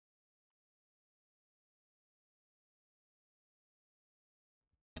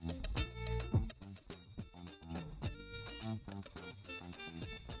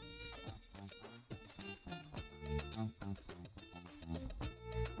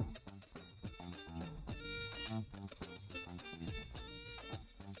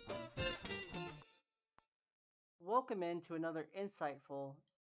welcome into another insightful,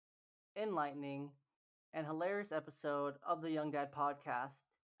 enlightening, and hilarious episode of the Young Dad Podcast.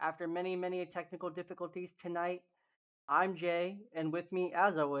 After many technical difficulties tonight, I'm Jay, and with me,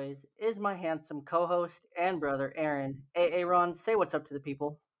 as always, is my handsome co host and brother, Aaron. Hey, Aaron, say what's up to the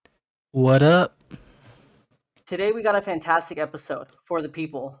people. What up? Today, we got a fantastic episode for the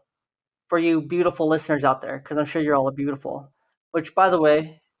people, for you beautiful listeners out there, because I'm sure you're all beautiful. Which, by the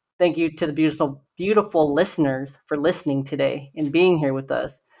way, thank you to the beautiful listeners for listening today and being here with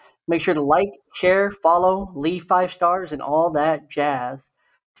us. Make sure to like, share, follow, leave 5 stars, and all that jazz.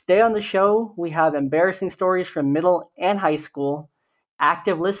 Today on the show, we have embarrassing stories from middle and high school,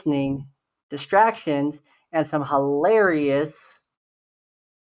 active listening, distractions, and some hilarious,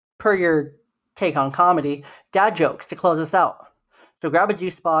 per your take on comedy, dad jokes to close us out. So grab a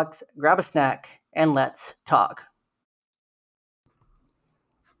juice box, grab a snack, and let's talk.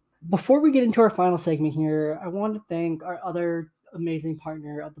 Before we get into our final segment here, I want to thank our other amazing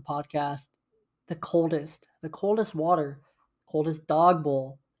partner of the podcast, the coldest water, coldest dog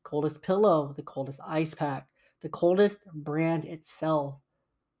bowl, coldest pillow, the coldest ice pack, the coldest brand itself.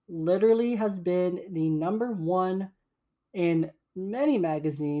 Literally has been the number one in many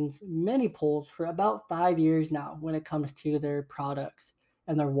magazines, many polls for about 5 years now when it comes to their products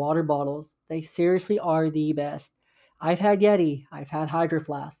and their water bottles. They seriously are the best. I've had Yeti, I've had Hydro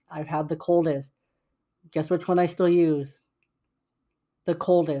Flask, I've had the coldest. Guess which one I still use? The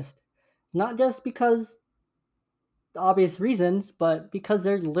coldest. Not just because obvious reasons, but because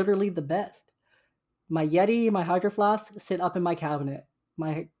they're literally the best. My Yeti, my Hydro Flask sit up in my cabinet.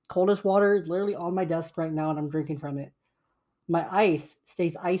 My coldest water is literally on my desk right now and I'm drinking from it. My ice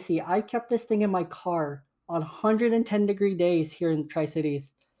stays icy. I kept this thing in my car on 110-degree days here in Tri Cities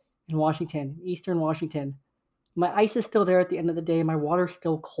in Washington, Eastern Washington. My ice is still there at the end of the day. My water's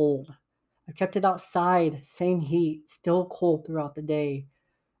still cold. I kept it outside, same heat, still cold throughout the day.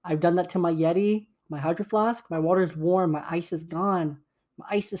 I've done that to my Yeti, my Hydro Flask. My water is warm. My ice is gone. My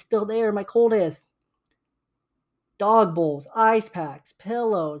ice is still there, my coldest. Dog bowls, ice packs,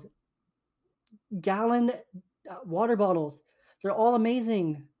 pillows, gallon water bottles. They're all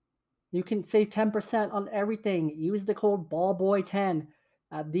amazing. You can save 10% on everything. Use the code BALLBOY10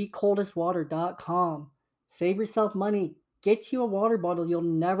 at thecoldestwater.com. Save yourself money. Get you a water bottle you'll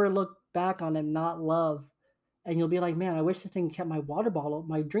never look back on and not love. And you'll be like, man, I wish this thing kept my water bottle,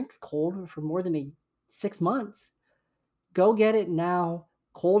 my drink's cold for more than 6 months. Go get it now.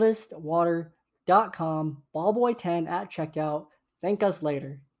 Coldestwater.com. Ballboy10 at checkout. Thank us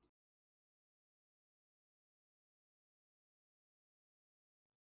later.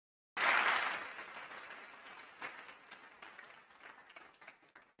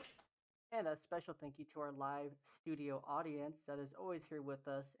 And a special thank you to our live studio audience that is always here with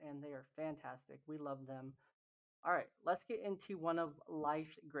us, and they are fantastic. We love them. All right, let's get into one of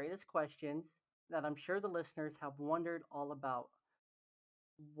life's greatest questions that I'm sure the listeners have wondered all about.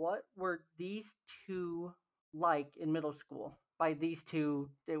 What were these two like in middle school? By these two,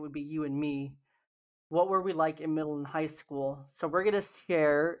 it would be you and me. What were we like in middle and high school? So we're going to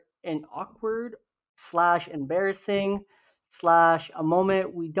share an awkward slash embarrassing slash a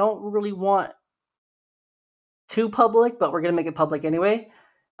moment we don't really want too public, but we're gonna make it public anyway.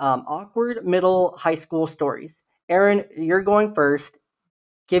 Awkward middle high school stories. Aaron, you're going first.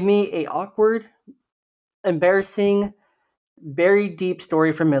 Give me a awkward, embarrassing, very deep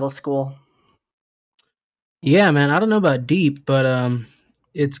story from middle school. Yeah, man. I don't know about deep, but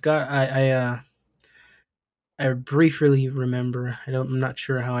it's got. I briefly remember. I'm not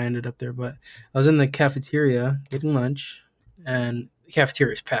sure how I ended up there, but I was in the cafeteria getting lunch, and the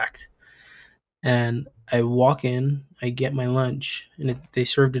cafeteria is packed. And I walk in, I get my lunch, and they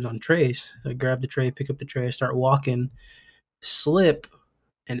served it on trays. I grab the tray, pick up the tray, I start walking, slip,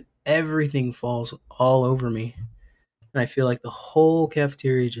 and everything falls all over me. And I feel like the whole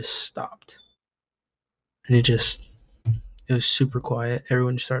cafeteria just stopped, and it was super quiet.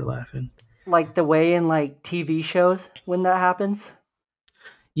 Everyone just started laughing. Like the way in like TV shows when that happens.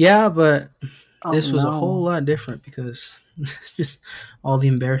 Yeah, but Oh this was a whole no. lot different because just all the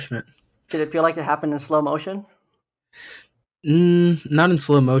embarrassment. Did it feel like it happened in slow motion? Not in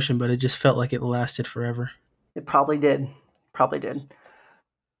slow motion, but it just felt like it lasted forever. It probably did. Probably did.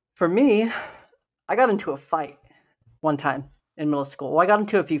 For me, I got into a fight one time in middle school. Well, I got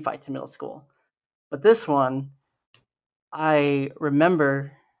into a few fights in middle school. But this one, I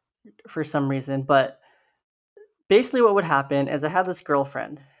remember for some reason, but basically what would happen is I had this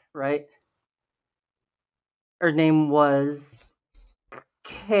girlfriend, right? Her name was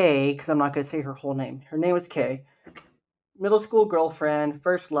Kay, because I'm not going to say her whole name. Her name was Kay. Middle school girlfriend,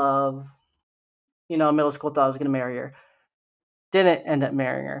 first love, middle school thought I was going to marry her. Didn't end up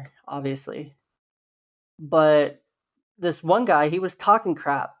marrying her, obviously. But this one guy, he was talking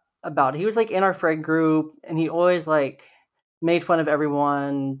crap about it. He was like in our friend group, and he always like made fun of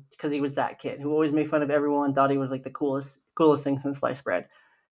everyone because he was that kid who always made fun of everyone, thought he was like the coolest thing since sliced bread.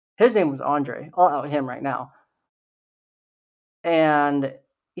 His name was Andre. I'll out him right now. And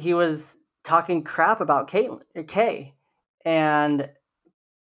he was talking crap about Kay. And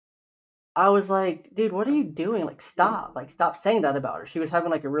I was like, dude, what are you doing? Like, stop. Like, stop saying that about her. She was having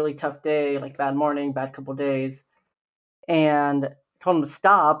like a really tough day, like bad morning, bad couple days. And I told him to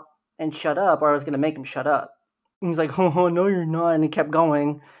stop and shut up, or I was going to make him shut up. And he's like, oh, no, you're not. And he kept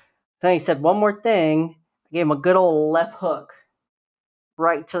going. Then he said one more thing. I gave him a good old left hook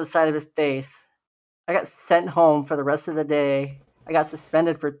right to the side of his face. I got sent home for the rest of the day. I got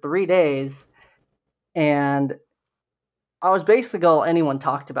suspended for 3 days. And I was basically all anyone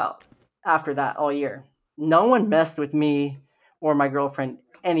talked about after that all year. No one messed with me or my girlfriend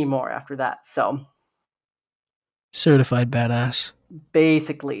anymore after that. So Certified badass.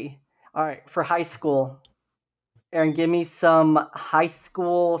 basically, all right, for high school, Aaron, give me some high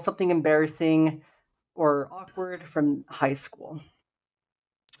school, something embarrassing or awkward from high school.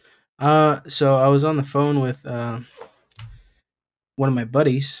 So I was on the phone with one of my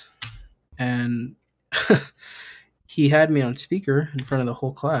buddies, and he had me on speaker in front of the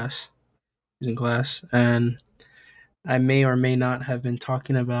whole class, in class, and I may or may not have been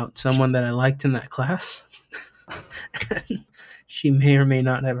talking about someone that I liked in that class. She may or may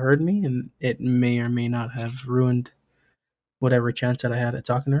not have heard me, and it may or may not have ruined whatever chance that I had at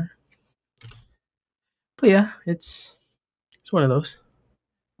talking to her. But yeah, it's one of those.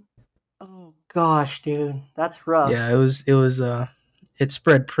 Oh gosh, dude, that's rough. Yeah, it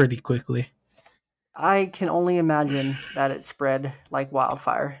spread pretty quickly. I can only imagine that it spread like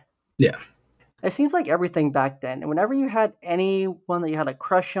wildfire. Yeah. It seems like everything back then, and whenever you had anyone that you had a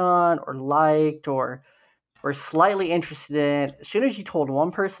crush on or liked or were slightly interested in, as soon as you told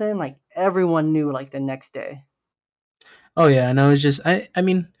one person, like everyone knew like the next day. Oh yeah, and I was just I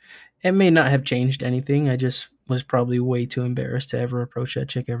mean, it may not have changed anything. I just was probably way too embarrassed to ever approach that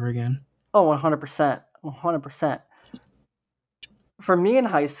chick ever again. Oh, 100%. 100%. For me in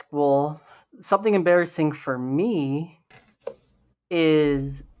high school, something embarrassing for me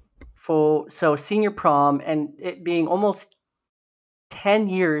is so senior prom and it being almost 10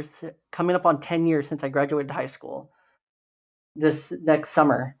 years, coming up on 10 years since I graduated high school this next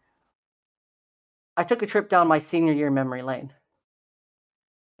summer. I took a trip down my senior year memory lane.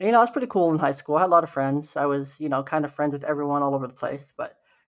 And, it was pretty cool in high school. I had a lot of friends. I was, kind of friends with everyone all over the place. But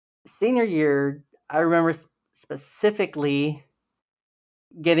senior year, I remember specifically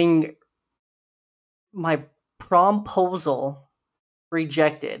getting my promposal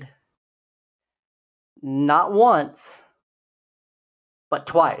rejected. Not once, but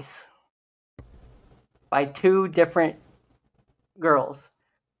twice. By two different girls.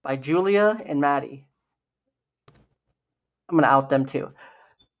 By Julia and Maddie. I'm going to out them too.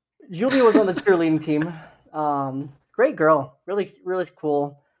 Julia was on the cheerleading team. Great girl. Really, really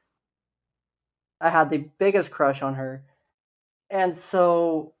cool. I had the biggest crush on her. And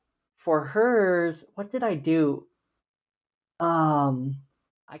so for hers, what did I do?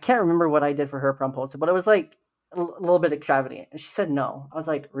 I can't remember what I did for her proposal, but it was like a little bit extravagant. And she said no. I was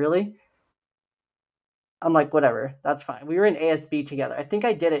like, really? I'm like, whatever, that's fine. We were in ASB together. I think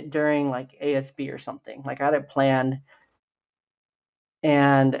I did it during like ASB or something. Like I had it planned.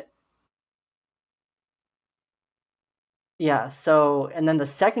 And yeah, so and then the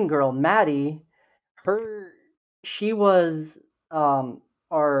second girl, Maddie, she was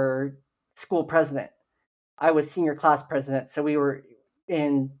our school president. I was senior class president, so we were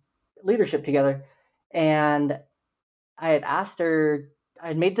in leadership together. And I had asked her, I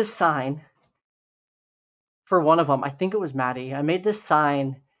had made this sign for one of them. I think it was Maddie. I made this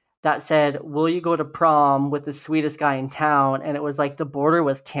sign that said, "Will you go to prom with the sweetest guy in town?" And it was like the border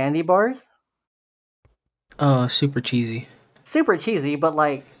was candy bars. Oh, super cheesy. Super cheesy, but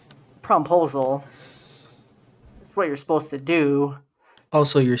like promposal. It's what you're supposed to do.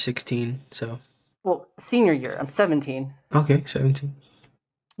 Also, you're 16, so. Well, senior year. I'm 17. Okay, 17.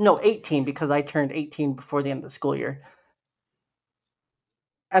 No, 18 because I turned 18 before the end of the school year.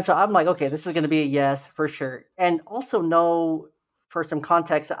 And so I'm like, okay, this is going to be a yes for sure. And also know, for some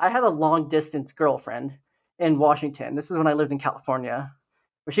context, I had a long distance girlfriend in Washington. This is when I lived in California.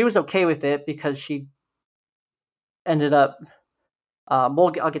 But she was okay with it because she ended up,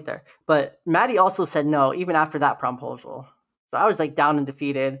 I'll get there. But Maddie also said no, even after that proposal. So I was like down and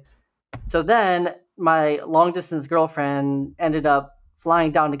defeated. So then my long distance girlfriend ended up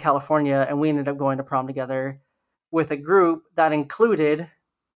flying down to California, and we ended up going to prom together with a group that included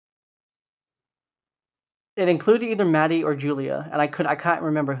either Maddie or Julia, and I can't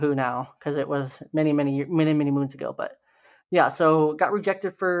remember who now because it was many moons ago. But yeah, so got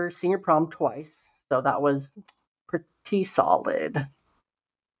rejected for senior prom twice, so that was pretty solid.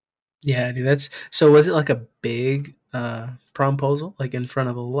 Yeah, dude, that's so. Was it like a big promposal, like in front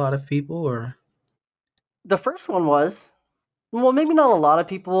of a lot of people, or The first one was, well, maybe not a lot of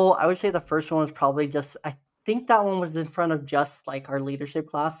people. I would say the first one was probably just, I think that one was in front of just like our leadership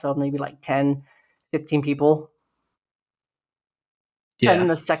class, so maybe like 10, 15 people. And then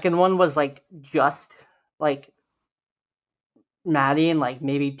yeah? the second one was like just like Maddie and like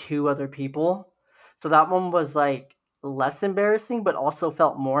maybe two other people. So that one was like less embarrassing, but also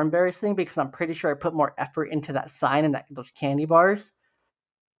felt more embarrassing because I'm pretty sure I put more effort into that sign and those candy bars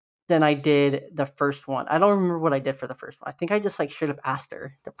than I did the first one. I don't remember what I did for the first one. I think I just like should have asked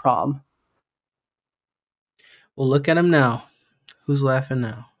her to prom. Well, look at him now. Who's laughing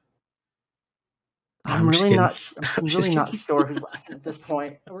now? No, I'm I'm just really kidding. not. I'm I'm really just not kidding. sure who's laughing at this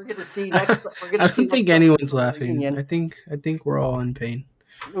point. We're gonna see I next. We're gonna see don't next think September anyone's for the laughing. reunion. I think we're all in pain.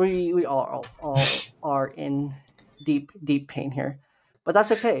 We all are in deep pain here, but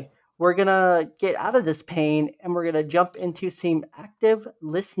that's okay. We're gonna get out of this pain and we're gonna jump into some active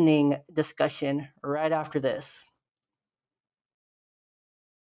listening discussion right after this.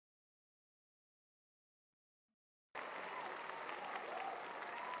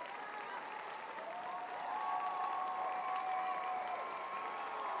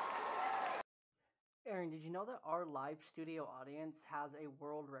 Aaron, did you know that our live studio audience has a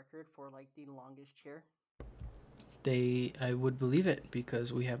world record for like the longest chair? I would believe it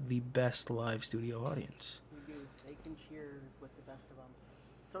because we have the best live studio audience. We do. They can cheer with the best of them.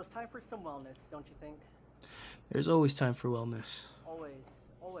 So it's time for some wellness, don't you think? There's always time for wellness. Always,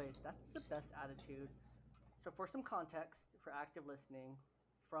 always. That's the best attitude. So, for some context for active listening,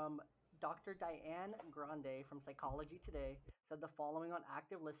 from Dr. Diane Grande from Psychology Today said the following on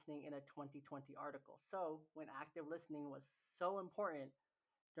active listening in a 2020 article. So, when active listening was so important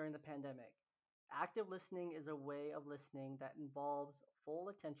during the pandemic, active listening is a way of listening that involves full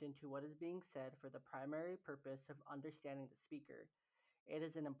attention to what is being said for the primary purpose of understanding the speaker. It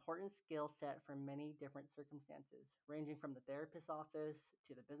is an important skill set for many different circumstances, ranging from the therapist's office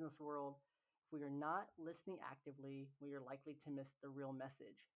to the business world. If we are not listening actively, we are likely to miss the real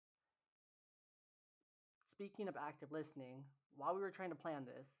message. Speaking of active listening, while we were trying to plan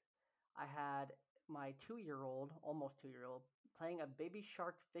this, I had my 2 year old, almost 2 year old, playing a baby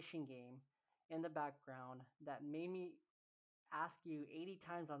shark fishing game in the background that made me ask you 80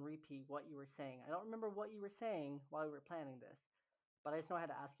 times on repeat what you were saying. I don't remember what you were saying while we were planning this, but I just know I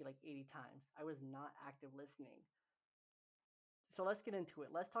had to ask you like 80 times. I was not active listening. So let's get into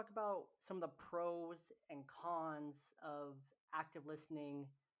it. Let's talk about some of the pros and cons of active listening,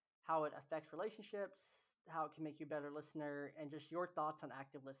 how it affects relationships, how it can make you a better listener, and just your thoughts on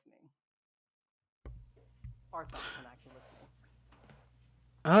active listening. Our thoughts on active listening.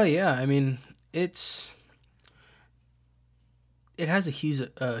 Oh yeah, I mean it's it has a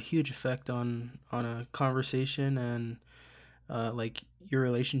huge effect on a conversation and like your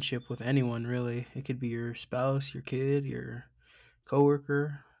relationship with anyone really. It could be your spouse, your kid, your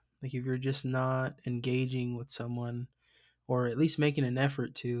coworker. Like if you're just not engaging with someone or at least making an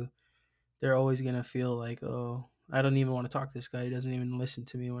effort to, they're always gonna feel like, oh, I don't even want to talk to this guy. He doesn't even listen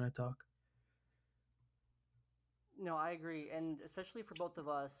to me when I talk. No, I agree. And especially for both of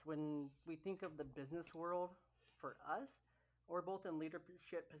us, when we think of the business world for us, we're both in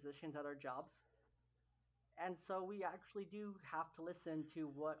leadership positions at our jobs. And so we actually do have to listen to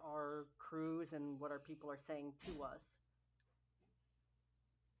what our crews and what our people are saying to us.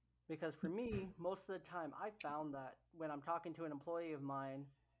 Because for me, most of the time, I found that when I'm talking to an employee of mine,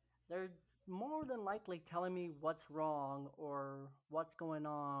 they're more than likely telling me what's wrong or what's going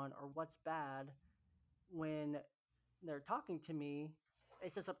on or what's bad when they're talking to me.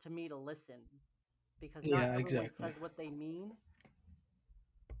 It's just up to me to listen because not Yeah, everyone exactly. says what they mean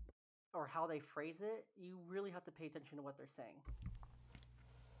or how they phrase it. You really have to pay attention to what they're saying.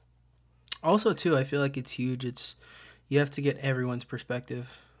 Also, too, I feel like it's huge. It's you have to get everyone's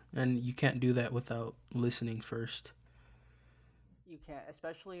perspective, and you can't do that without listening first. You can't,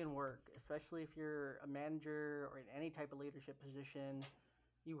 especially in work, especially if you're a manager or in any type of leadership position.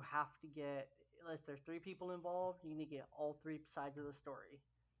 You have to get, if there's three people involved, you need to get all three sides of the story,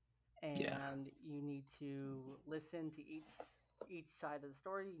 Yeah, and you need to listen to each side of the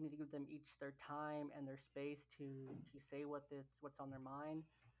story. You need to give them each their time and their space to say what's on their mind,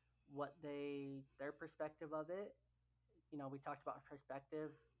 what their perspective of it, we talked about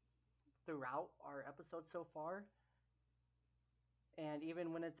perspective throughout our episode so far. And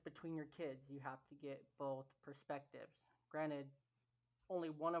even when it's between your kids, you have to get both perspectives. Granted, only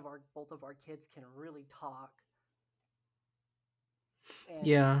both of our kids can really talk and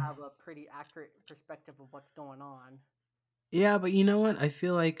Yeah. have a pretty accurate perspective of what's going on. Yeah, but you know what? I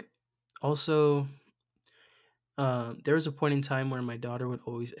feel like also there was a point in time where my daughter would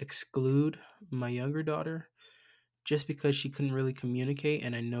always exclude my younger daughter just because she couldn't really communicate,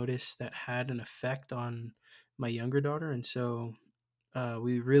 and I noticed that had an effect on my younger daughter, and so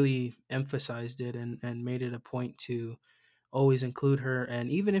we really emphasized it and made it a point to always include her, and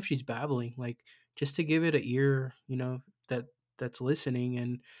even if she's babbling, like just to give it a ear, that that's listening,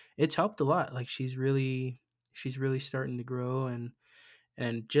 and it's helped a lot. Like she's really starting to grow,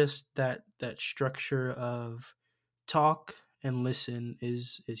 and just that structure of talk and listen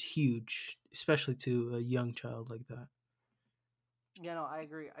is huge, especially to a young child like that. I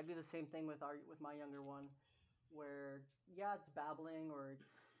agree. I do the same thing with my younger one, where yeah, it's babbling or it's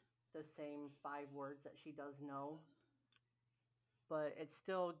the same 5 words that she does know, but it's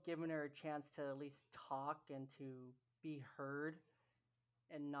still giving her a chance to at least talk and to be heard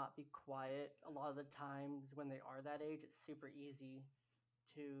and not be quiet. A lot of the times when they are that age, it's super easy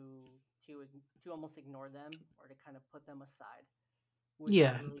to almost ignore them or to kind of put them aside without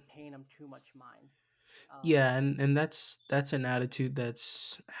Yeah, really paying them too much mind. yeah, and that's an attitude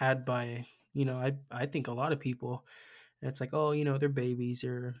that's had by, I think a lot of people. And it's like, oh, they're babies,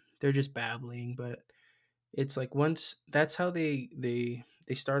 or they're just babbling, but it's like once that's how they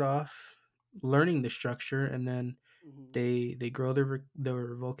start off learning the structure, and then hmm they grow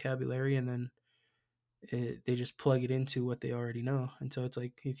their vocabulary, and then they just plug it into what they already know. And so it's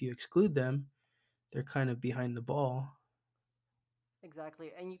like if you exclude them, they're kind of behind the ball.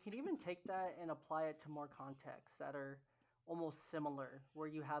 Exactly. And you can even take that and apply it to more contexts that are almost similar, where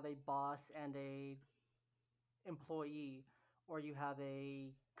you have a boss and a employee, or you have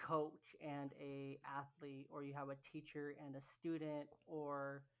a coach and a athlete, or you have a teacher and a student,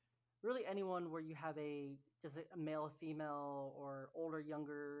 or really anyone where you have a male, female, or older,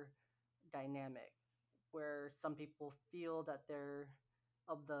 younger dynamic, where some people feel that they're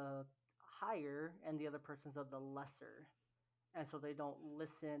of the higher and the other person's of the lesser, and so they don't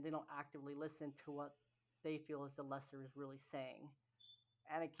actively listen to what they feel as the lesser is really saying.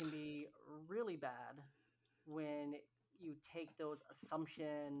 And it can be really bad when you take those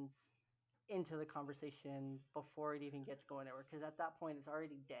assumptions into the conversation before it even gets going anywhere, because at that point it's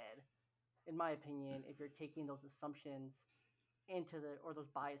already dead, in my opinion, if you're taking those assumptions or those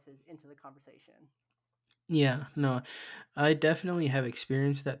biases into the conversation. Yeah, no, I definitely have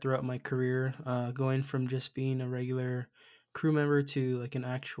experienced that throughout my career, going from just being a regular crew member to like an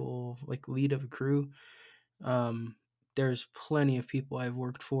actual like lead of a crew. Um, there's plenty of people I've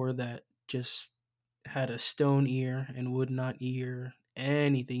worked for that just had a stone ear and would not hear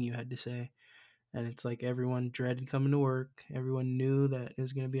anything you had to say. And it's like everyone dreaded coming to work. Everyone knew that it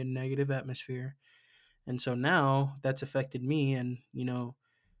was going to be a negative atmosphere. And so now that's affected me. And,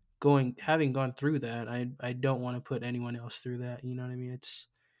 having gone through that, I don't want to put anyone else through that. You know what I mean?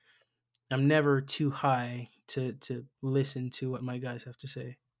 I'm never too high to listen to what my guys have to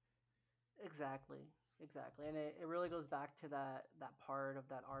say. Exactly, exactly. And it really goes back to that part of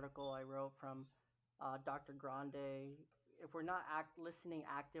that article I wrote from Dr. Grande. If we're not listening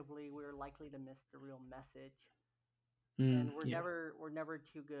actively, we're likely to miss the real message, and Yeah. we're never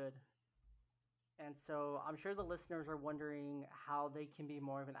too good. And so I'm sure the listeners are wondering how they can be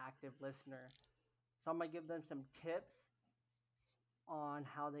more of an active listener. So I'm gonna give them some tips on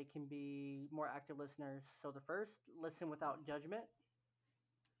how they can be more active listeners. So the first, listen without judgment.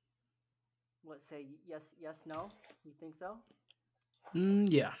 Let's say yes, yes, no. You think so?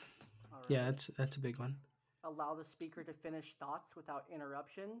 Yeah. All Yeah, right. that's a big one. Allow the speaker to finish thoughts without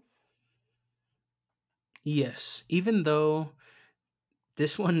interruptions. Yes. Even though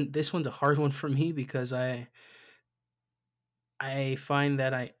this one's a hard one for me because I find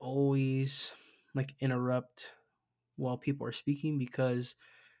that I always like interrupt while people are speaking because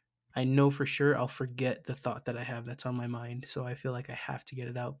I know for sure I'll forget the thought that I have that's on my mind. So I feel like I have to get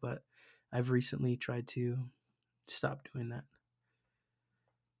it out, but I've recently tried to stop doing that.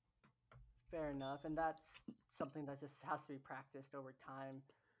 Fair enough. And that's something that just has to be practiced over time.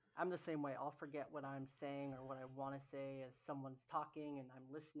 I'm the same way. I'll forget what I'm saying or what I want to say as someone's talking and I'm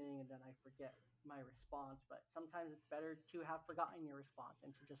listening, and then I forget my response. But sometimes it's better to have forgotten your response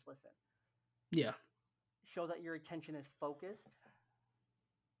and to just listen. Yeah. Show that your attention is focused.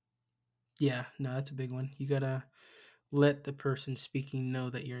 Yeah, no, that's a big one. You got to let the person speaking know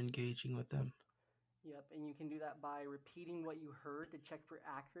that you're engaging with them. Yep, and you can do that by repeating what you heard to check for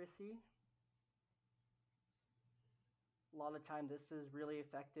accuracy. A lot of time, this is really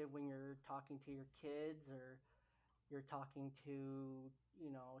effective when you're talking to your kids or you're talking to,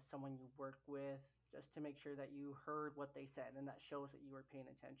 someone you work with, just to make sure that you heard what they said and that shows that you were paying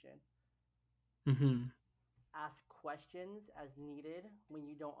attention. Hmm. Ask questions as needed when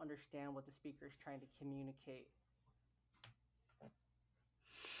you don't understand what the speaker is trying to communicate,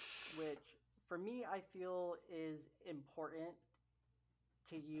 which for me I feel is important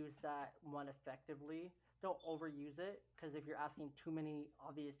to use that one effectively. Don't overuse it, because if you're asking too many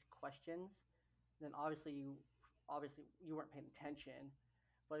obvious questions, then obviously you weren't paying attention.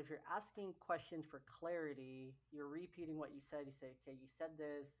 But if you're asking questions for clarity, you're repeating what you said. You say, okay, you said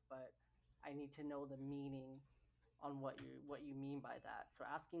this, but I need to know the meaning on what you mean by that. So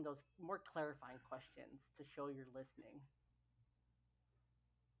asking those more clarifying questions to show you're listening.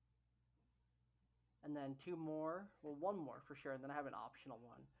 And then two more, well, one more for sure, and then I have an optional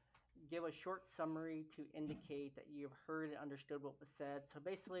one. Give a short summary to indicate that you've heard and understood what was said. So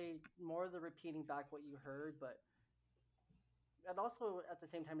basically, more of the repeating back what you heard, but and also at the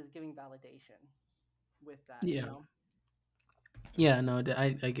same time is giving validation with that, you Yeah. know? Yeah, no, I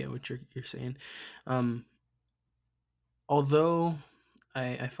get what you're saying. Um, although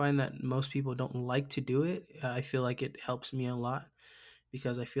I find that most people don't like to do it, I feel like it helps me a lot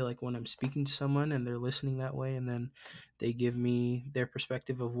because I feel like when I'm speaking to someone and they're listening that way, and then they give me their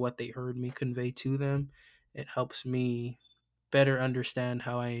perspective of what they heard me convey to them, it helps me better understand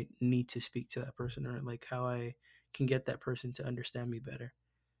how I need to speak to that person, or like how I can get that person to understand me better.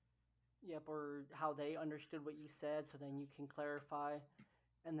 Yep, or how they understood what you said, so then you can clarify.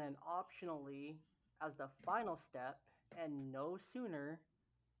 And then optionally, as the final step, and no sooner,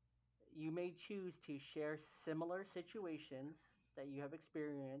 you may choose to share similar situations that you have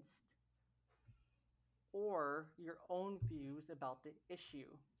experienced or your own views about the issue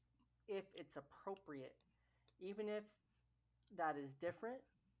if it's appropriate, even if that is different,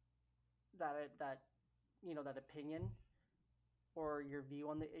 that opinion or your view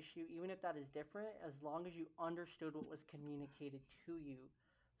on the issue, even if that is different, as long as you understood what was communicated to you.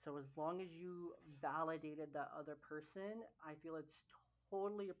 So as long as you validated that other person, I feel it's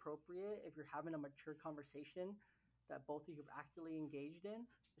totally appropriate. If you're having a mature conversation that both of you have actively engaged in,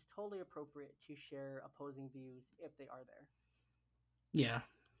 it's totally appropriate to share opposing views if they are there. Yeah.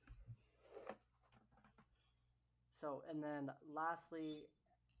 So, and then lastly,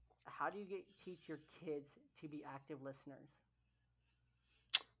 how do you teach your kids to be active listeners?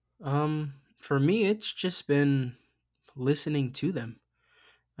 For me, it's just been listening to them.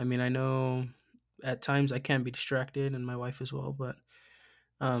 I mean, I know at times I can be distracted, and my wife as well, but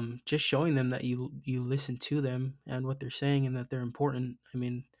just showing them that you listen to them and what they're saying and that they're important. I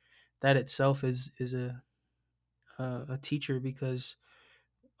mean, that itself is a teacher because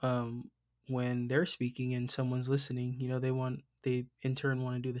um, when they're speaking and someone's listening, they in turn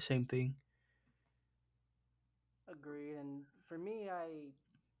want to do the same thing. Agreed. And for me,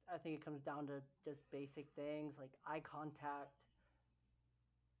 I think it comes down to just basic things like eye contact,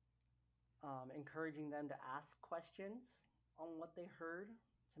 encouraging them to ask questions on what they heard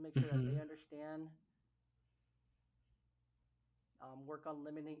to make sure that they Hmm. understand. Work on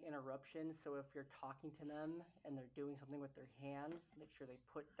limiting interruptions. So if you're talking to them and they're doing something with their hands, make sure they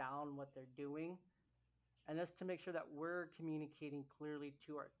put down what they're doing. And that's to make sure that we're communicating clearly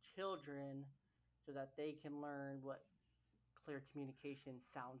to our children so that they can learn what clear communication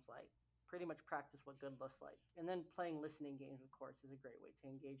sounds like. Pretty much practice what good looks like. And then playing listening games, of course, is a great way to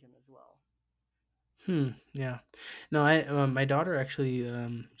engage them as well. Yeah. No, I my daughter actually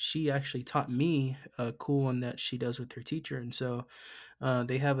she actually taught me a cool one that she does with her teacher, and so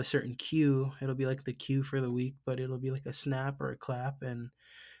they have a certain cue. It'll be like the cue for the week, but it'll be like a snap or a clap, and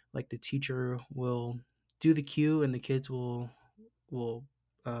like the teacher will do the cue, and the kids will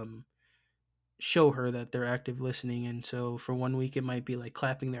um, show her that they're active listening. And so for one week, it might be like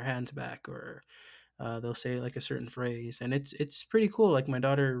clapping their hands back, or they'll say like a certain phrase, and it's pretty cool. Like my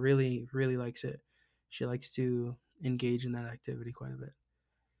daughter really likes it. She likes to engage in that activity quite a bit.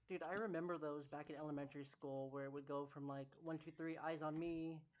 Dude, I remember those back in elementary school where it would go from like one, two, three, eyes on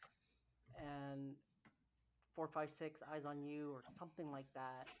me, and four, five, six, eyes on you, or something like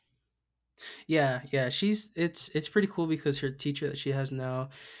that. Yeah, yeah. It's pretty cool because her teacher that she has now,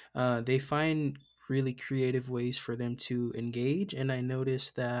 they find really creative ways for them to engage, and I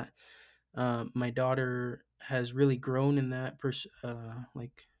noticed that my daughter has really grown in that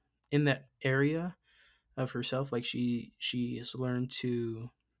like in that area of herself. Like she has learned to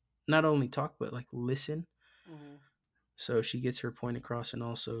not only talk but like listen, Hmm. so she gets her point across, and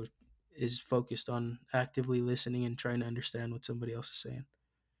also is focused on actively listening and trying to understand what somebody else is saying.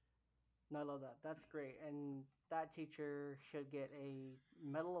 No, I love that. That's great. And that teacher should get a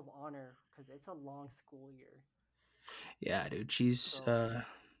Medal of Honor because it's a long school year. Yeah, dude, she's So uh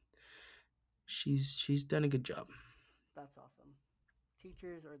she's done a good job. that's awesome.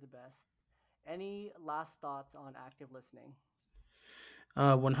 Teachers are the best. Any last thoughts on active listening?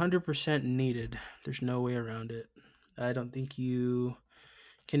 100% needed. There's no way around it. I don't think you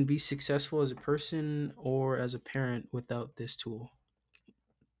can be successful as a person or as a parent without this tool.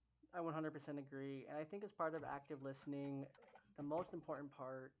 I 100% agree. And I think as part of active listening, the most important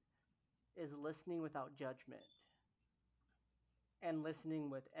part is listening without judgment and listening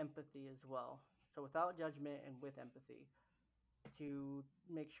with empathy as well. So without judgment and with empathy to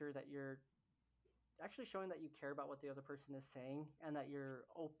make sure that you're actually showing that you care about what the other person is saying and that you're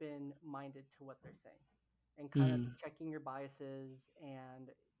open minded to what they're saying and kind of Mm, checking your biases and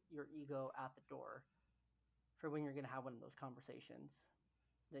your ego at the door for when you're going to have one of those conversations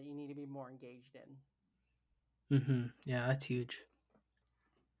that you need to be more engaged in. yeah, that's huge.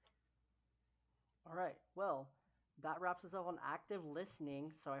 All right. Well, that wraps us up on active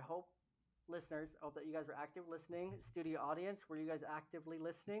listening. So I hope listeners, I hope that you guys were active listening. Studio audience, were you guys actively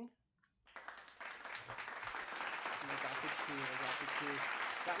listening? I got the two. I got the two.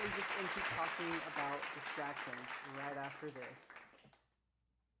 That leads us into talking about distractions right after this.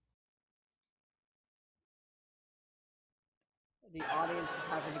 The audience is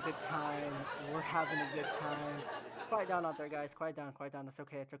having a good time. We're having a good time. Quiet down out there, guys. Quiet down. Quiet down. It's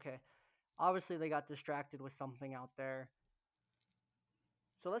okay. It's okay. Obviously, they got distracted with something out there.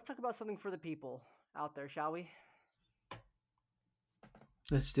 So let's talk about something for the people out there, shall we?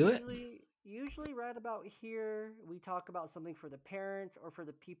 Let's do it. Usually right about here, we talk about something for the parents or for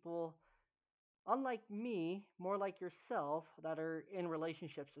the people, unlike me, more like yourself, that are in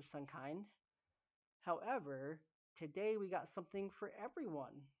relationships of some kind. However, today we got something for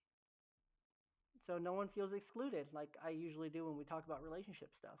everyone. So no one feels excluded like I usually do when we talk about relationship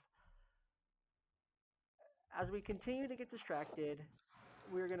stuff. As we continue to get distracted,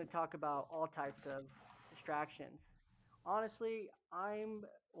 we're going to talk about all types of distractions. Honestly, I'm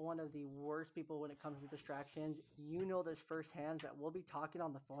one of the worst people when it comes to distractions. You know this firsthand that we'll be talking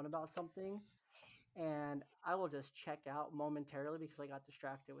on the phone about something and I will just check out momentarily because I got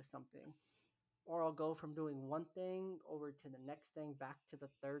distracted with something. Or I'll go from doing one thing over to the next thing, back to the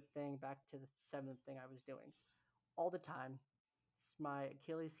third thing, back to the seventh thing I was doing. All the time. It's my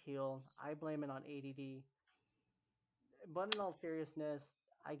Achilles heel. I blame it on ADD. But in all seriousness,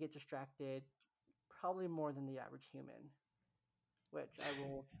 I get distracted probably more than the average human, which I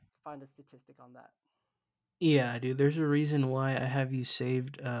will find a statistic on that. Yeah, dude, there's a reason why I have you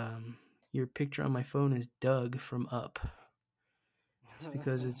saved. Your picture on my phone is Doug from Up. It's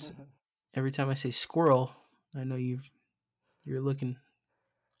because it's every time I say squirrel, I know you're looking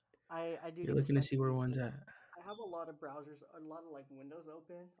I do you're get looking to distracted see where one's easily. at. I have a lot of browsers, a lot of like windows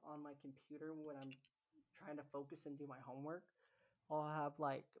open on my computer when I'm trying to focus and do my homework. I'll have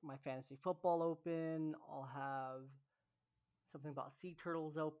like my fantasy football open. I'll have something about sea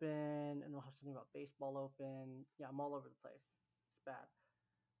turtles open, and I'll have something about baseball open. Yeah, I'm all over the place. It's bad.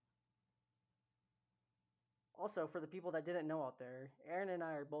 Also, for the people that didn't know out there, Aaron and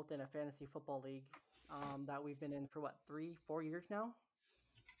I are both in a fantasy football league that we've been in for what 3, 4 years now.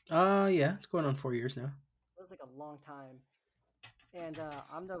 Yeah, it's going on 4 years now. It was like a long time, and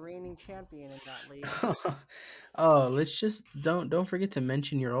I'm the reigning champion in that league. Oh, let's just don't forget to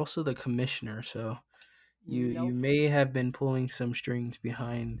mention you're also the commissioner, so you Nope, may have been pulling some strings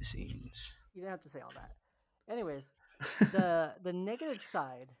behind the scenes. you didn't have to say all that. Anyways, the negative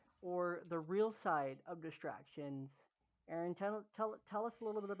side or the real side of distractions. Aaron, tell us a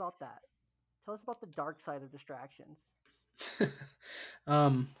little bit about that. Tell us about the dark side of distractions.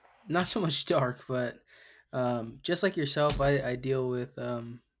 um, Not so much dark, but just like yourself, I deal with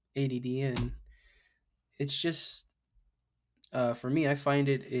ADD, and it's just for me, I find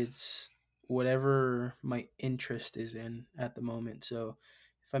it's whatever my interest is in at the moment. So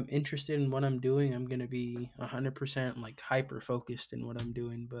if I'm interested in what I'm doing, I'm gonna be 100% like hyper focused in what I'm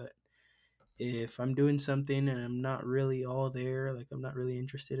doing. But if I'm doing something and I'm not really all there, like I'm not really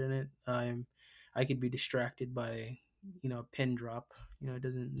interested in it, I could be distracted by a pin drop. It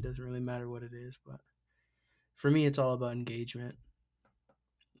doesn't really matter what it is, but for me, it's all about engagement.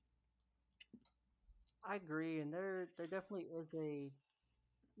 I agree, and there definitely is a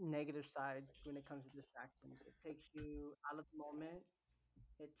negative side when it comes to distractions. It takes you out of the moment.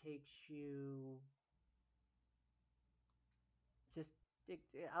 It takes you just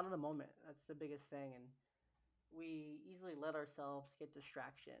out of the moment. That's the biggest thing, and we easily let ourselves get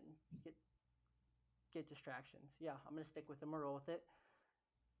get distractions. Yeah, I'm gonna stick with them or roll with it.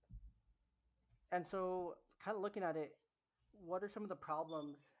 And so, kind of looking at it, what are some of the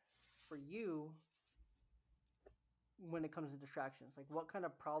problems for you when it comes to distractions? Like, what kind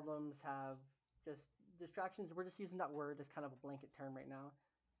of problems have just distractions? We're just using that word as kind of a blanket term right now.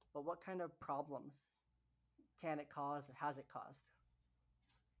 But what kind of problems can it cause or has it caused?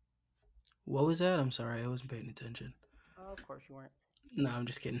 What was that? I'm sorry, I wasn't paying attention. Of course, you weren't. No, I'm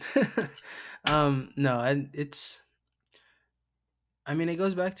just kidding. No, it's. I mean, it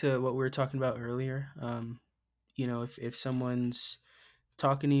goes back to what we were talking about earlier. If someone's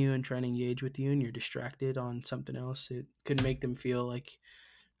talking to you and trying to engage with you, and you're distracted on something else, it could make them feel like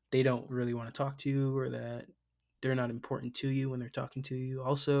they don't really want to talk to you, or that they're not important to you when they're talking to you.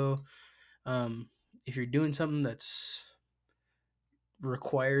 Also, um, if you're doing something that's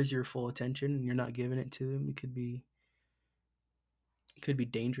requires your full attention and you're not giving it to them, it could be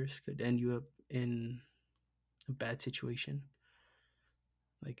dangerous. Could end you up in a bad situation,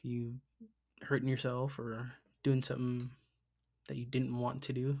 like you hurting yourself or doing something that you didn't want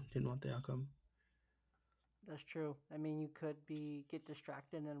to do, didn't want the outcome. That's true. I mean, you could be get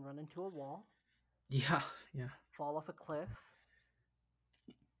distracted and run into a wall, Yeah, yeah. fall off a cliff.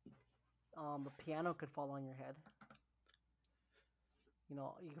 A piano could fall on your head. You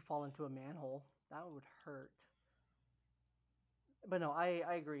know, you could fall into a manhole. That would hurt. But no, I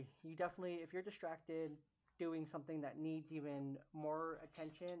agree. You definitely, if you're distracted doing something that needs even more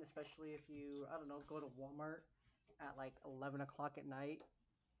attention, especially if you, I don't know, go to Walmart at like 11 o'clock at night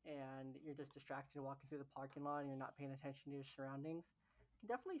and you're just distracted walking through the parking lot and you're not paying attention to your surroundings, you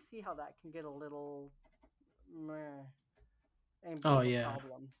can definitely see how that can get a little meh and be Oh of a yeah,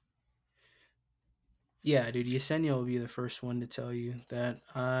 problem. yeah, dude. Yesenia will be the first one to tell you that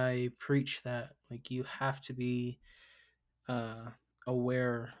I preach that. Like, you have to be uh,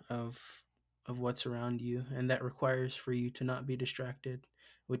 aware of what's around you, and that requires for you to not be distracted,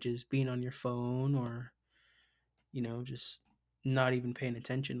 which is being on your phone, or just not even paying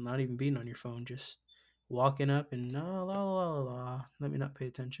attention, not even being on your phone, just walking up and la la la la la. Let me not pay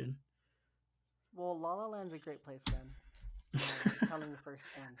attention. Well, La La Land's a great place, Ben. I'm telling you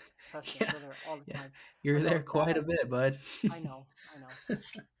firsthand. Trust me, I Yeah, go there all the yeah. time. You're But there no, quite a that bit, bud. I know.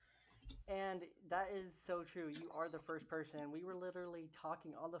 And that is so true. You are the first person. We were literally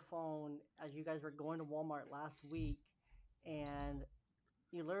talking on the phone as you guys were going to Walmart last week, and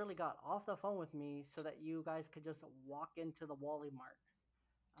you literally got off the phone with me so that you guys could just walk into the Wally Mart.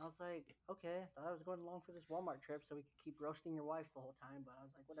 I was like, okay, I thought I was going along for this Walmart trip so we could keep roasting your wife the whole time, but I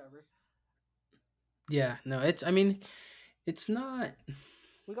was like, whatever. Yeah, no, it's. I mean, it's not.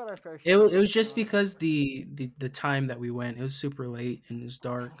 We got our fair It, share of it was roasting just on it. because the time that we went, it was super late and it was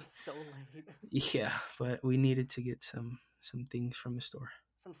It was dark. so late. Yeah, but we needed to get some things from the store.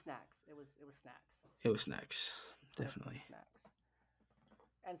 Some snacks. It was snacks. It was snacks, It was some definitely. snacks.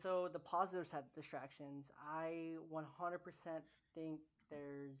 And so the positives had distractions. I 100% think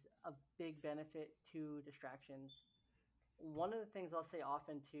there's a big benefit to distractions. One of the things I'll say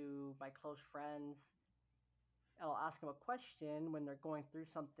often to my close friends, I'll ask them a question when they're going through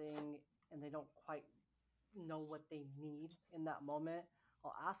something and they don't quite know what they need in that moment.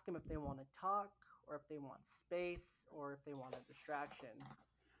 I'll ask them if they want to talk or if they want space or if they want a distraction.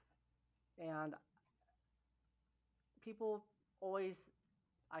 And people always,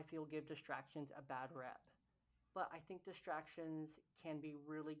 I feel, give distractions a bad rep. But I think distractions can be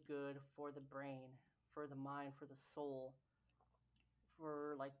really good for the brain, for the mind, for the soul,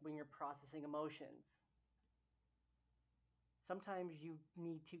 for like when you're processing emotions. Sometimes you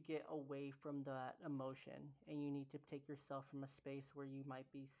need to get away from that emotion and you need to take yourself from a space where you might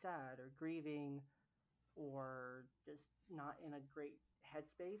be sad or grieving or just not in a great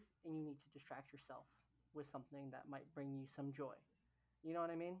headspace and you need to distract yourself with something that might bring you some joy. You know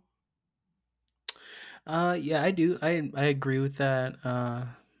what I mean? Yeah, I do. I agree with that.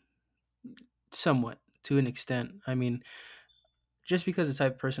 Somewhat, to an extent. I mean, just because the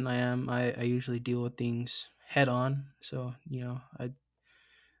type of person I am, I usually deal with things head on. So I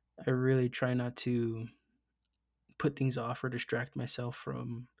really try not to put things off or distract myself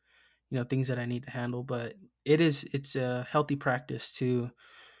from things that I need to handle. But it's a healthy practice to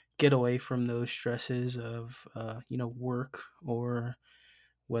get away from those stresses of work, or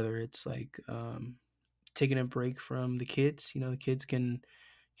whether it's like taking a break from the kids. The kids can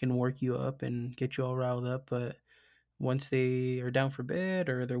work you up and get you all riled up, but once they are down for bed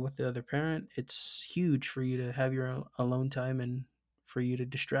or they're with the other parent, it's huge for you to have your own alone time and for you to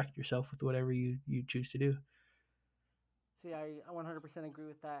distract yourself with whatever you choose to do. See, I 100% agree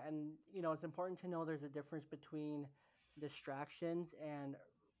with that. And, it's important to know there's a difference between distractions and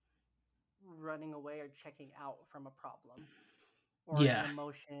running away or checking out from a problem or an Yeah.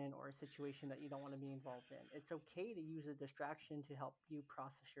 emotion or a situation that you don't want to be involved in. It's okay to use a distraction to help you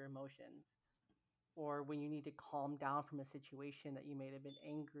process your emotions, or when you need to calm down from a situation that you may have been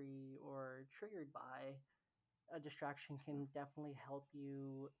angry or triggered by. A distraction can definitely help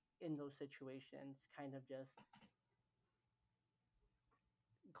you in those situations, kind of just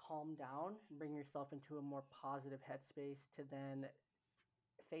calm down, bring yourself into a more positive headspace to then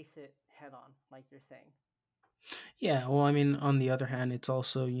face it head on, like you're saying. Yeah, well, I mean, on the other hand, it's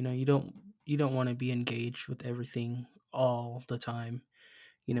also, you don't want to be engaged with everything all the time,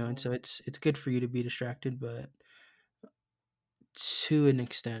 and Hmm. so it's good for you to be distracted, but to an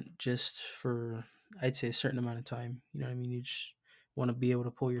extent, just for, I'd say, a certain amount of time. You know what I mean? You just want to be able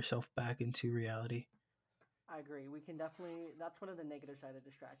to pull yourself back into reality. I agree. We can definitely, that's one of the negative side of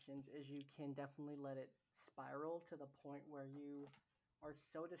distractions, is you can definitely let it spiral to the point where you are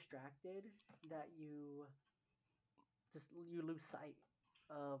so distracted that you lose sight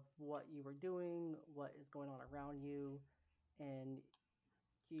of what you were doing, what is going on around you, and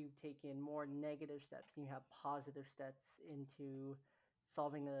you take in more negative steps and you have positive steps into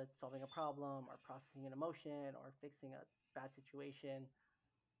solving a problem or processing an emotion or fixing a bad situation.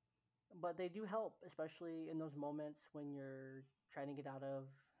 But they do help, especially in those moments when you're trying to get out of,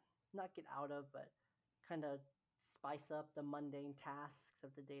 not get out of, but kind of spice up the mundane tasks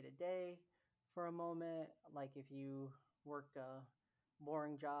of the day to day for a moment. Like if you work a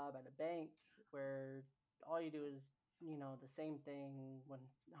boring job at a bank where all you do is, the same thing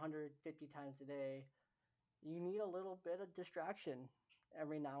 150 times a day, you need a little bit of distraction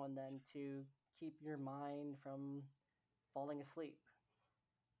every now and then to keep your mind from falling asleep.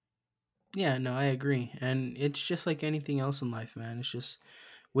 Yeah, no, I agree, and it's just like anything else in life, man. It's just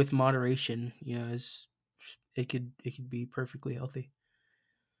with moderation. It could be perfectly healthy.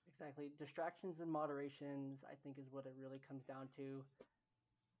 Exactly. Distractions and moderations, I think, is what it really comes down to.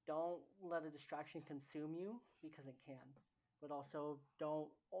 Don't let a distraction consume you because it can, but also don't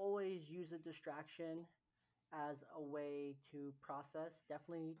always use a distraction as a way to process.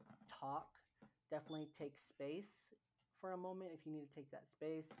 Definitely talk, definitely take space for a moment if you need to take that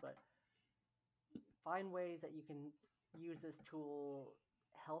space, but find ways that you can use this tool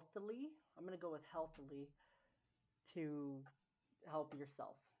healthily. I'm going to go with healthily to help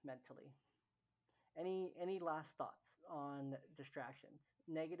yourself mentally. Any last thoughts on distractions?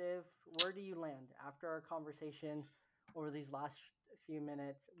 Negative, where do you land after our conversation over these last few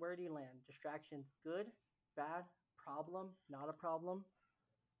minutes? Where do you land? Distractions, good, bad, problem, not a problem?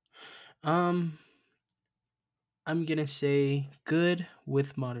 Um, I'm gonna say good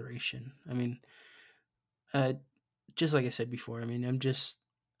with moderation. I mean, uh, just like I said before, I mean,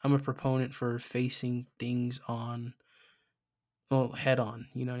 I'm a proponent for facing things on, well, head on.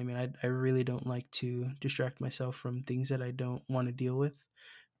 You know what I mean? I really don't like to distract myself from things that I don't want to deal with,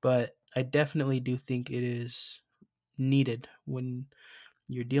 but I definitely do think it is needed when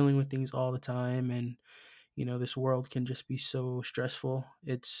you're dealing with things all the time, and this world can just be so stressful.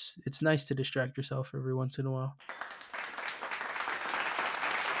 It's nice to distract yourself every once in a while.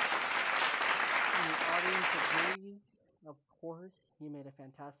 And the audience agrees. Of course, you made a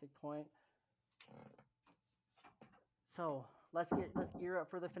fantastic point. So let's gear up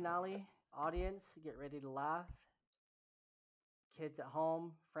for the finale. Audience, get ready to laugh. Kids at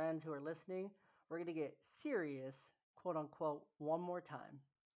home, friends who are listening, we're gonna get serious, quote unquote, one more time.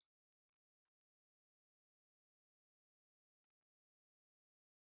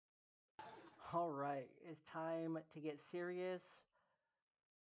 All right, it's time to get serious.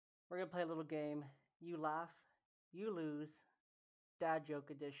 We're gonna play a little game. You laugh, you lose. Dad joke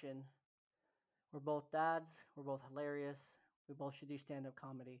edition. We're both dads. We're both hilarious. We both should do stand-up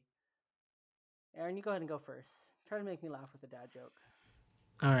comedy. Aaron, you go ahead and go first. Try to make me laugh with a dad joke,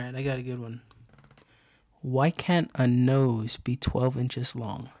 All right, I got a good one. Why can't a nose be 12 inches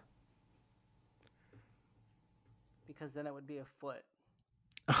long? because then it would be a foot.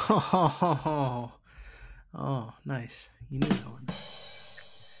 Oh, oh, nice. You knew that one.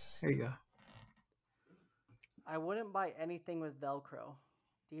 There you go. I wouldn't buy anything with Velcro.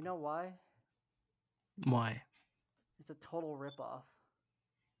 Do you know why? Why? It's a total ripoff.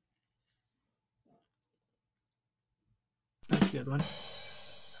 That's a good one.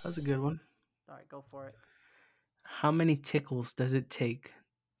 That's a good one. All right, go for it. How many tickles does it take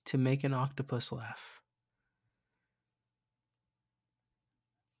to make an octopus laugh?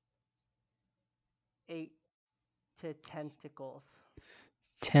 8 to 10 tickles.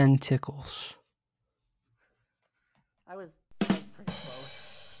 10 tickles. I was pretty close.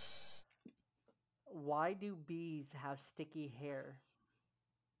 Why do bees have sticky hair?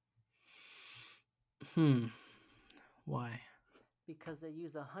 Why? Because they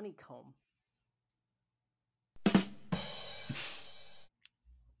use a honeycomb.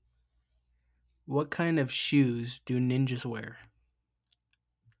 What kind of shoes do ninjas wear?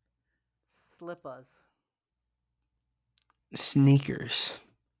 Slippas. Sneakers.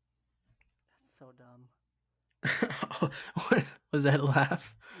 That's so dumb. Was that a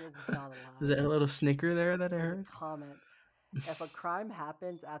laugh? It was not a laugh. Was that a little snicker there that I heard? Comment. If a crime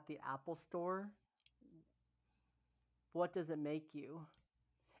happens at the Apple Store, what does it make you?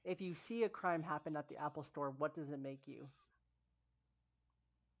 If you see a crime happen at the Apple Store, what does it make you?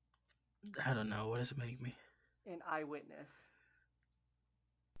 I don't know. What does it make me? An eyewitness.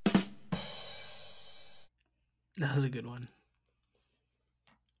 That was a good one.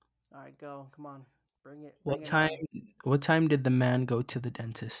 All right, go. Come on. Bring it. What time did the man go to the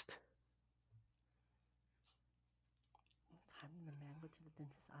dentist? What time did the man go to the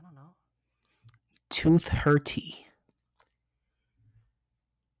dentist? I don't know. Tooth hurty.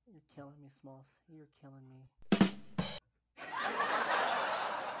 You're killing me, Smalls. You're killing me.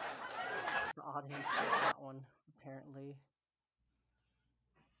 The audience got that one, apparently.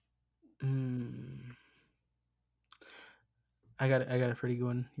 I got a pretty good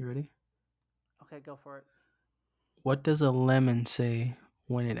one. You ready? Okay, go for it. What does a lemon say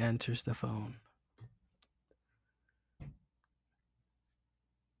when it enters the phone?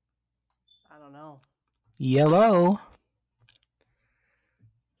 I don't know. Yellow.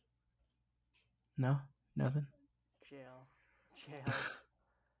 No? Nothing? Jail.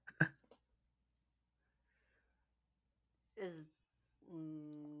 Is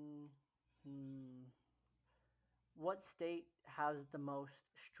what state has the most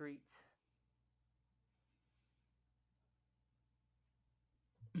streets?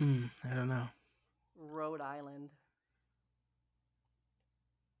 I don't know. Rhode Island.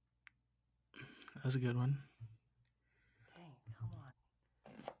 That was a good one. Dang, come on.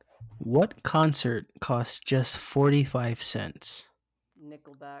 What concert costs just 45 cents?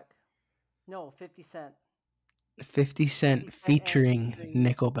 Nickelback. No, 50 Cent. 50 Cent featuring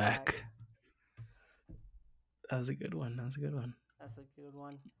Nickelback. That was a good one. That's a good one.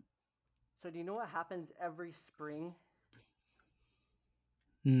 So do you know what happens every spring?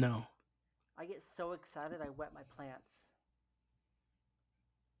 No. I get so excited I wet my plants.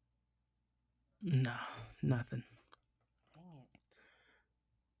 No, nothing. Dang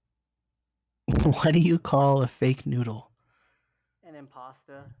it. What do you call a fake noodle? An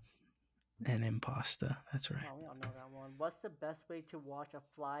impasta. An impasta. That's right. Oh, we all know that one. What's the best way to watch a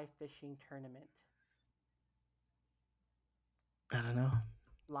fly fishing tournament? I don't know.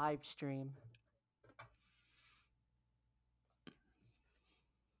 Live stream.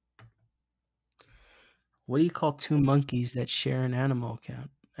 What do you call two monkeys that share an Amazon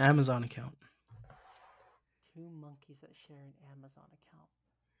account? Two monkeys that share an Amazon account.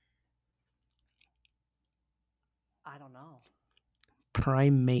 I don't know.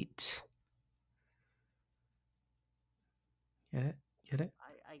 Primates. Get it?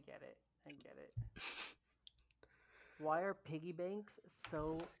 I get it. Why are piggy banks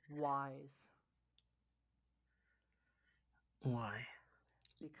so wise? Why?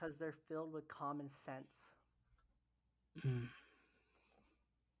 Because they're filled with common sense.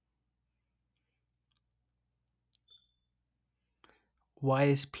 Why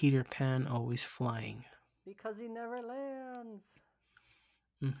is Peter Pan always flying? Because he never lands.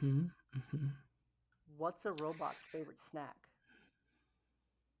 What's a robot's favorite snack?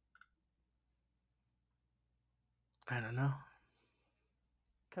 I don't know.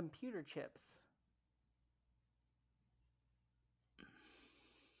 Computer chips.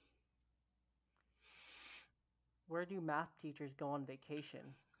 Where do math teachers go on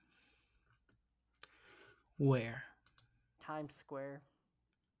vacation? Where? Times Square.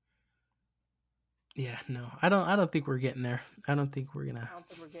 Yeah, no. I don't think we're getting there. I don't think we're getting there. I don't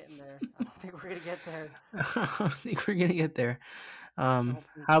think we're gonna get there. I don't think we're gonna get there.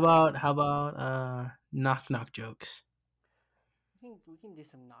 How about knock jokes? We can do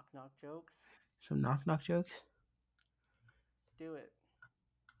some knock jokes. Some knock jokes? Do it.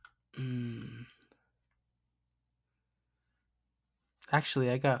 Actually,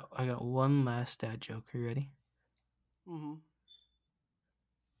 I got one last dad joke. Are you ready?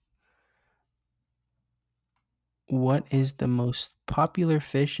 What is the most popular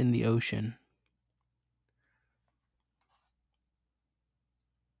fish in the ocean?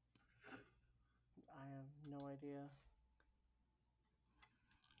 I have no idea.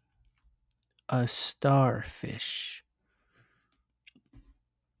 A starfish.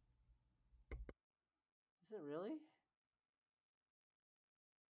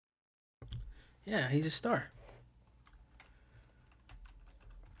 Yeah, he's a star.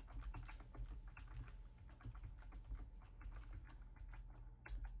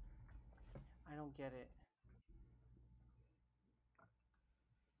 I don't get it.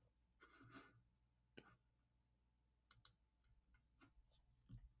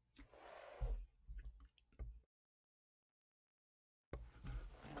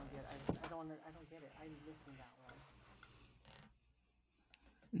 I don't get it. I don't get it. I'm missing that one.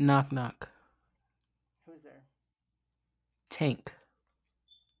 Knock knock. Who's there? Tank.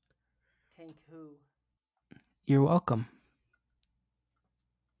 Tank who? You're welcome.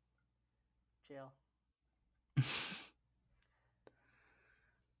 Jail.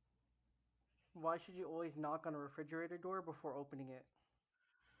 Why should you always knock on a refrigerator door before opening it?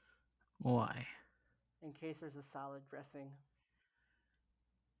 Why? In case there's a salad dressing.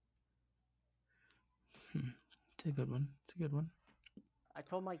 It's a good one. It's a good one. I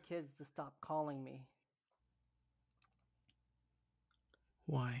told my kids to stop calling me.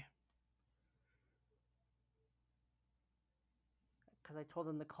 Why? Because I told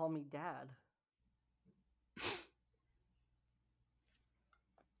them to call me dad.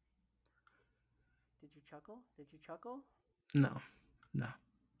 Did you chuckle? Did you chuckle? No. No.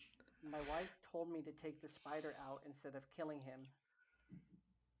 My wife told me to take the spider out instead of killing him.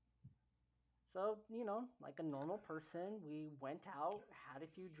 So, like a normal person, we went out, had a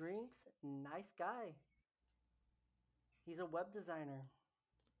few drinks. Nice guy. He's a web designer.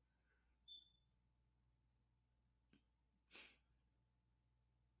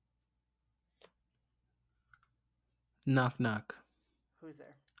 Knock knock. Who's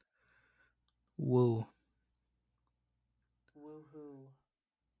there? Woo. Woohoo.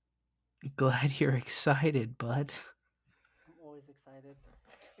 Glad you're excited, bud. I'm always excited.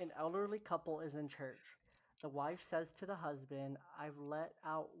 An elderly couple is in church. The wife says to the husband, I've let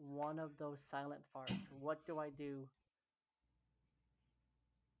out one of those silent farts. What do I do?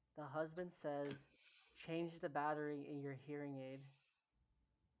 The husband says, change the battery in your hearing aid.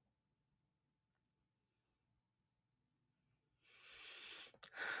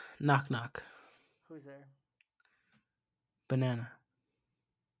 Knock knock. Who's there? Banana.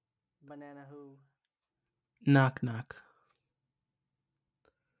 Banana who? Knock knock.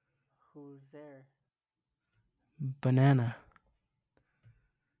 Who's there? Banana.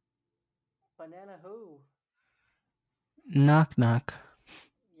 Banana who? Knock knock.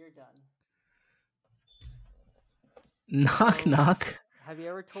 You're done. Knock So, knock. have you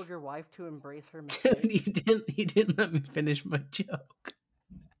ever told your wife to embrace her Dude, mistakes? you didn't let me finish my joke.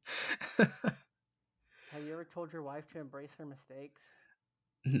 Have you ever told your wife to embrace her mistakes?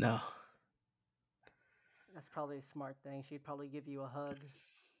 No. That's probably a smart thing. She'd probably give you a hug.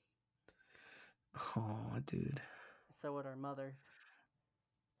 Oh, dude. So would our mother.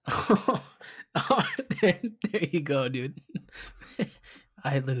 Oh, there you go, dude.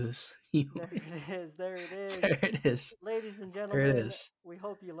 I lose. You There win. it is. There it is. There it is. Ladies and There it gentlemen, is. we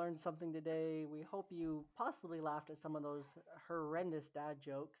hope you learned something today. We hope you possibly laughed at some of those horrendous dad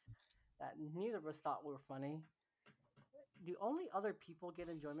jokes that neither of us thought were funny. Do only other people get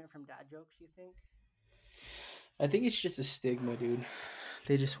enjoyment from dad jokes, you think? I think it's just a stigma, dude.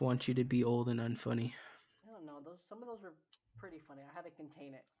 They just want you to be old and unfunny. I don't know. Some of those were pretty funny. I had to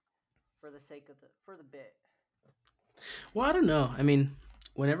contain it for the sake of the bit. Well, I don't know. I mean,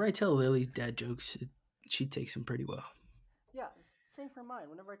 whenever I tell Lily dad jokes, she takes them pretty well. Yeah, same for mine.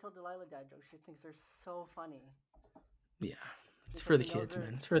 Whenever I told Delilah dad jokes, she thinks they're so funny. Yeah. It's Because for the she knows kids, they're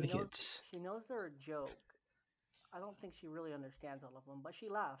man. It's for she the knows kids. she knows they're a joke. I don't think she really understands all of them, but she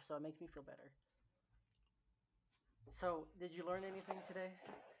laughs, so it makes me feel better. So, did you learn anything today?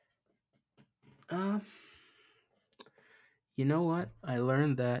 Um, you know what? I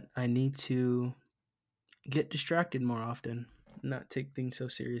learned that I need to get distracted more often, not take things so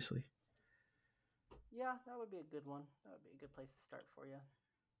seriously. Yeah, that would be a good one. That would be a good place to start for you.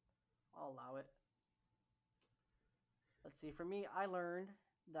 I'll allow it. Let's see. For me, I learned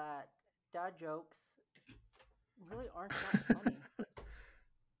that dad jokes really aren't that funny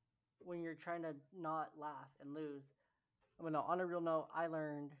when you're trying to not laugh and lose. I mean, no, on a real note, I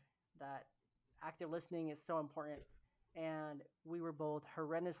learned that active listening is so important, and we were both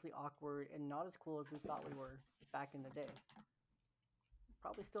horrendously awkward and not as cool as we thought we were back in the day.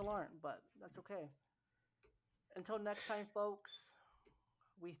 Probably still aren't, but that's okay. Until next time, folks,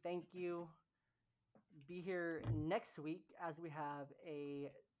 we thank you. Be here next week as we have a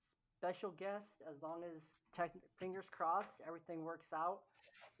special guest. As long as fingers crossed, everything works out,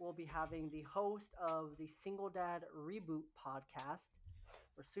 we'll be having the host of the Single Dad Reboot podcast.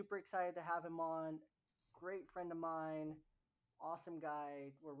 We're super excited to have him on. Great friend of mine, Awesome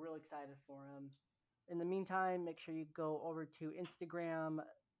guy. We're real excited for him. In the meantime, make sure you go over to Instagram,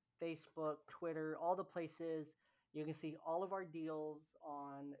 Facebook, Twitter, all the places. You can see all of our deals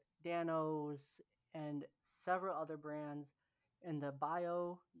on Danos and several other brands. In the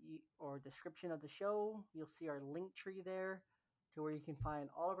bio or description of the show, you'll see our link tree there to where you can find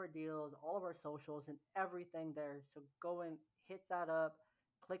all of our deals, all of our socials, and everything there. So go and hit that up,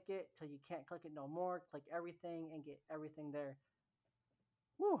 click it till you can't click it no more. Click everything and get everything there.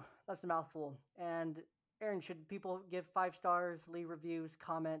 Whew, that's a mouthful. And Aaron, should people give 5 stars, leave reviews,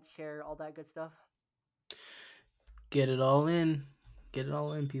 comments, share, all that good stuff? Get it all in. Get it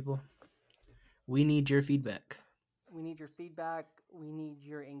all in, people. We need your feedback. We need your feedback. We need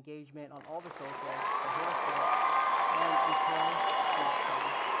your engagement on all the socials. So hit us up. And until next time.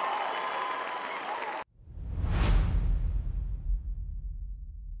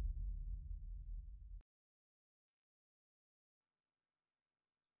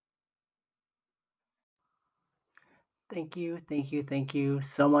 Thank you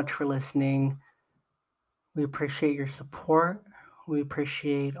so much for listening. We appreciate your support. We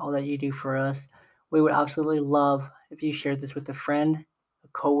appreciate all that you do for us. We would absolutely love if you shared this with a friend, a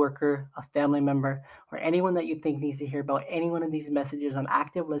coworker, a family member, or anyone that you think needs to hear about any one of these messages on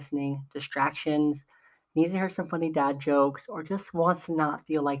active listening, distractions, needs to hear some funny dad jokes, or just wants to not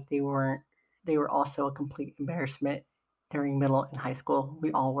feel like they were also a complete embarrassment during middle and high school.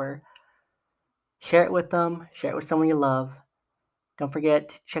 We all were. Share it with them, share it with someone you love. Don't forget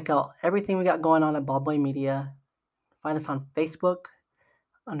to check out everything we got going on at Ballboy Media. Find us on Facebook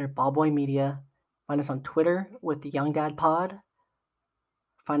under Ballboy Media. Find us on Twitter with the Young Dad Pod.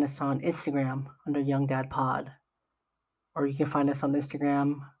 Find us on Instagram under Young Dad Pod. Or you can find us on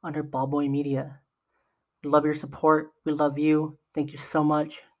Instagram under Ballboy Media. We love your support. We love you. Thank you so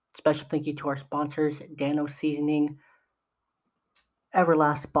much. Special thank you to our sponsors, Dano Seasoning,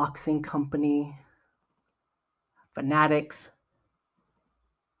 Everlast Boxing Company, Fanatics,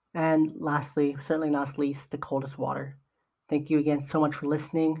 and lastly, certainly not least, the coldest water. Thank you again so much for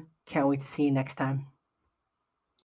listening. Can't wait to see you next time.